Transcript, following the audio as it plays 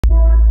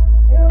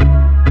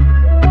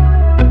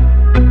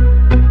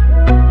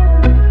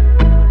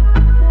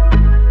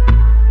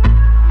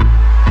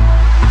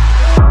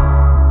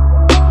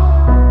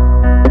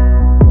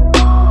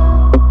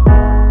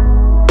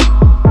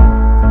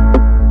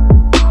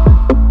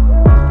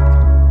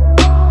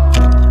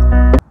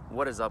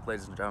is up,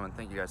 ladies and gentlemen?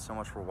 Thank you guys so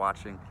much for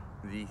watching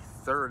the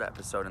third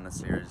episode in the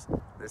series.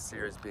 This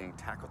series being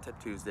Tackle Tip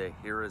Tuesday.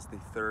 Here is the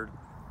third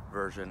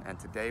version, and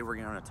today we're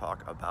going to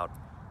talk about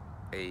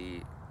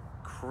a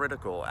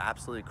critical,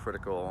 absolutely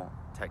critical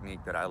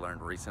technique that I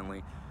learned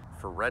recently.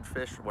 For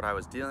redfish, what I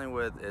was dealing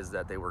with is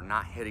that they were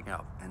not hitting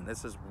up, and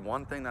this is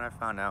one thing that I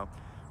found out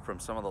from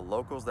some of the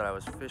locals that I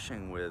was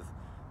fishing with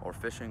or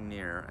fishing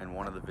near in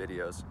one of the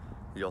videos.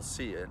 You'll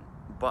see it,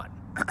 but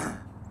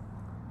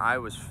I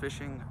was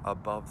fishing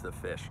above the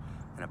fish,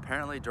 and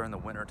apparently during the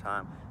winter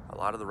time, a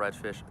lot of the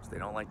redfish, they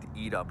don't like to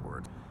eat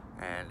upwards,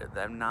 and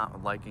them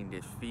not liking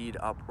to feed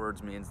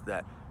upwards means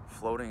that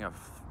floating a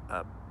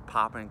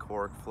popping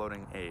cork,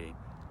 floating a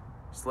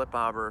slip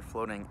bobber,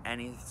 floating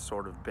any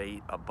sort of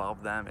bait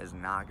above them is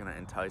not going to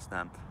entice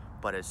them.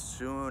 But as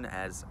soon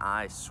as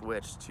I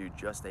switched to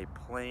just a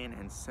plain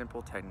and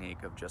simple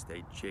technique of just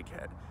a jig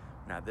head,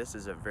 now this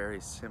is a very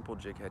simple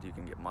jig head. You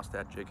can get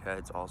mustache jig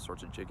heads, all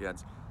sorts of jig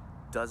heads.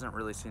 Doesn't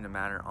really seem to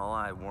matter. All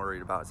I'm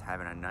worried about is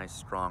having a nice,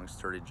 strong,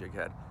 sturdy jig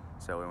head.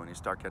 So when you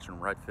start catching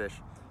redfish,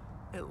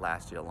 it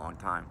lasts you a long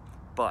time.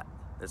 But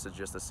this is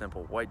just a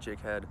simple white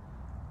jig head,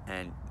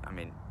 and I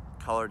mean,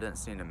 color didn't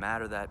seem to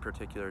matter that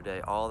particular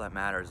day. All that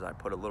matters is I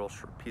put a little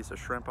piece of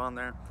shrimp on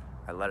there,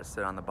 I let it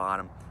sit on the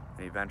bottom,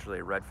 and eventually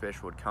a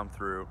redfish would come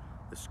through,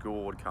 the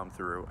school would come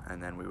through,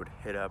 and then we would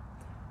hit up,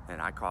 and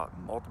I caught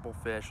multiple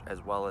fish,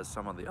 as well as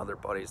some of the other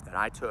buddies that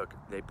I took.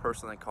 They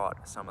personally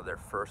caught some of their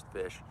first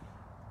fish,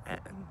 and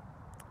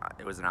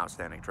it was an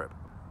outstanding trip.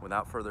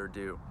 Without further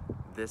ado,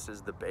 this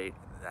is the bait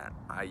that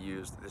I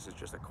used. This is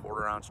just a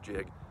 1/4 ounce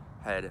jig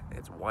head.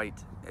 It's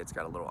white, it's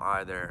got a little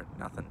eye there,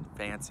 nothing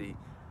fancy,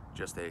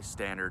 just a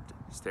standard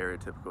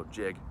stereotypical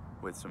jig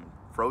with some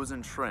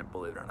frozen shrimp,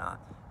 believe it or not,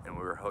 and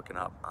we were hooking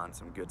up on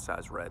some good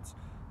sized reds,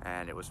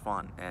 and it was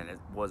fun. And it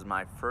was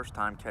my first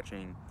time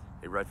catching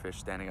a redfish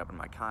standing up in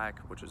my kayak,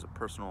 which is a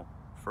personal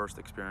first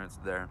experience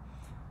there.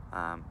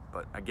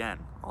 But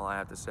again, all I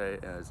have to say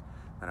is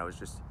that I was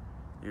just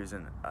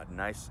using a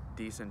nice,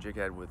 decent jig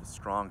head with a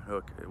strong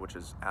hook, which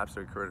is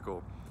absolutely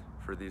critical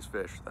for these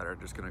fish that are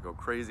just gonna go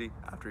crazy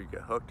after you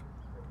get hooked.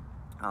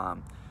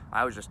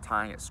 I was just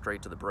tying it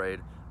straight to the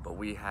braid, but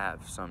we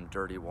have some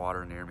dirty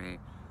water near me,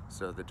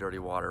 so the dirty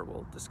water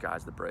will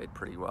disguise the braid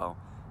pretty well.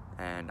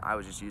 And I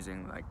was just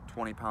using like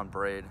 20-pound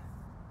braid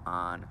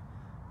on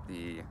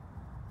the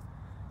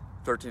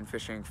 13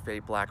 Fishing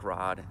Fate Black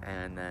rod,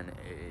 and then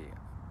a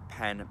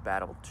Penn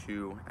Battle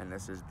 2, and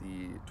this is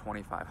the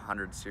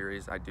 2500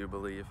 series, I do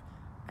believe,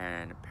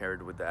 and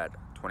paired with that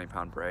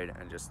 20-pound braid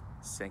and just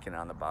sinking it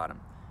on the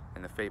bottom.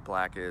 And the Fate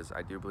Black is,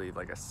 I do believe,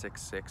 like a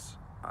 6'6"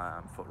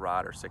 foot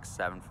rod or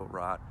 6'7" foot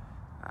rod,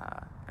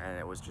 and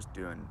it was just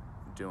doing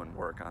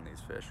work on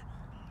these fish.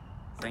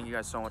 Thank you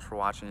guys so much for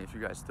watching. If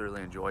you guys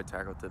thoroughly enjoyed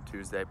Tackle Tip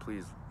Tuesday,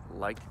 please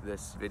like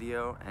this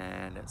video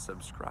and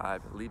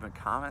subscribe. Leave a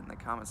comment in the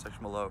comment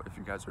section below if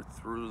you guys are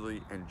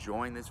thoroughly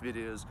enjoying these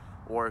videos,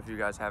 or if you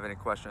guys have any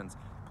questions,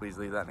 please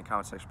leave that in the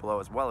comment section below,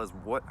 as well as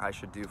what I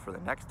should do for the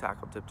next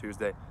Tackle Tip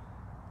Tuesday.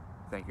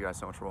 Thank you guys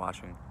so much for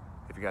watching.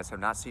 If you guys have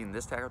not seen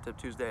this Tackle Tip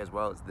Tuesday, as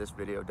well as this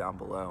video down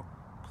below,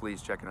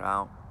 please check it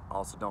out.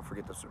 Also, don't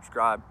forget to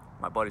subscribe.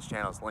 My buddy's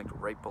channel is linked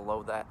right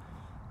below that.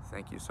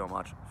 Thank you so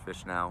much.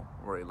 Fish now,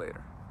 worry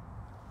later.